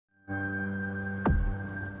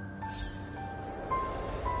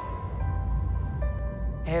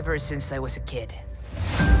ever since I was a kid.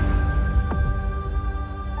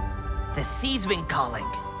 The sea's been calling.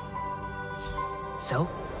 So,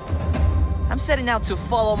 I'm setting out to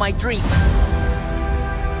follow my dreams.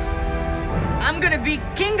 I'm gonna be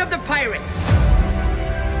king of the pirates.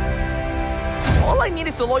 All I need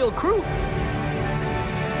is a loyal crew.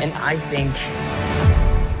 And I think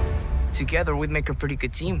together we'd make a pretty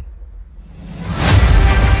good team.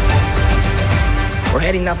 We're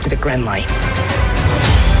heading up to the Grand Line.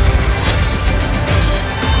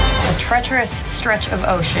 A treacherous stretch of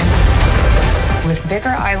ocean with bigger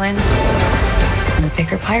islands and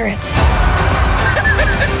bigger pirates.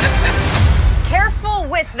 Careful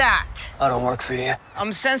with that. I don't work for you.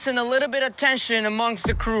 I'm sensing a little bit of tension amongst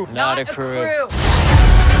the crew. Not a crew.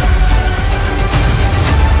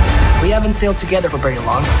 We haven't sailed together for very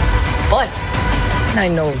long, but I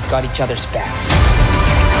know we've got each other's backs.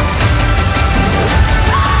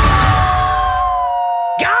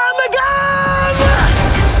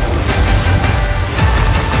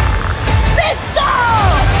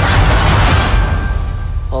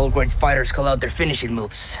 All great fighters call out their finishing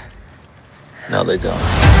moves. No, they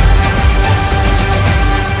don't.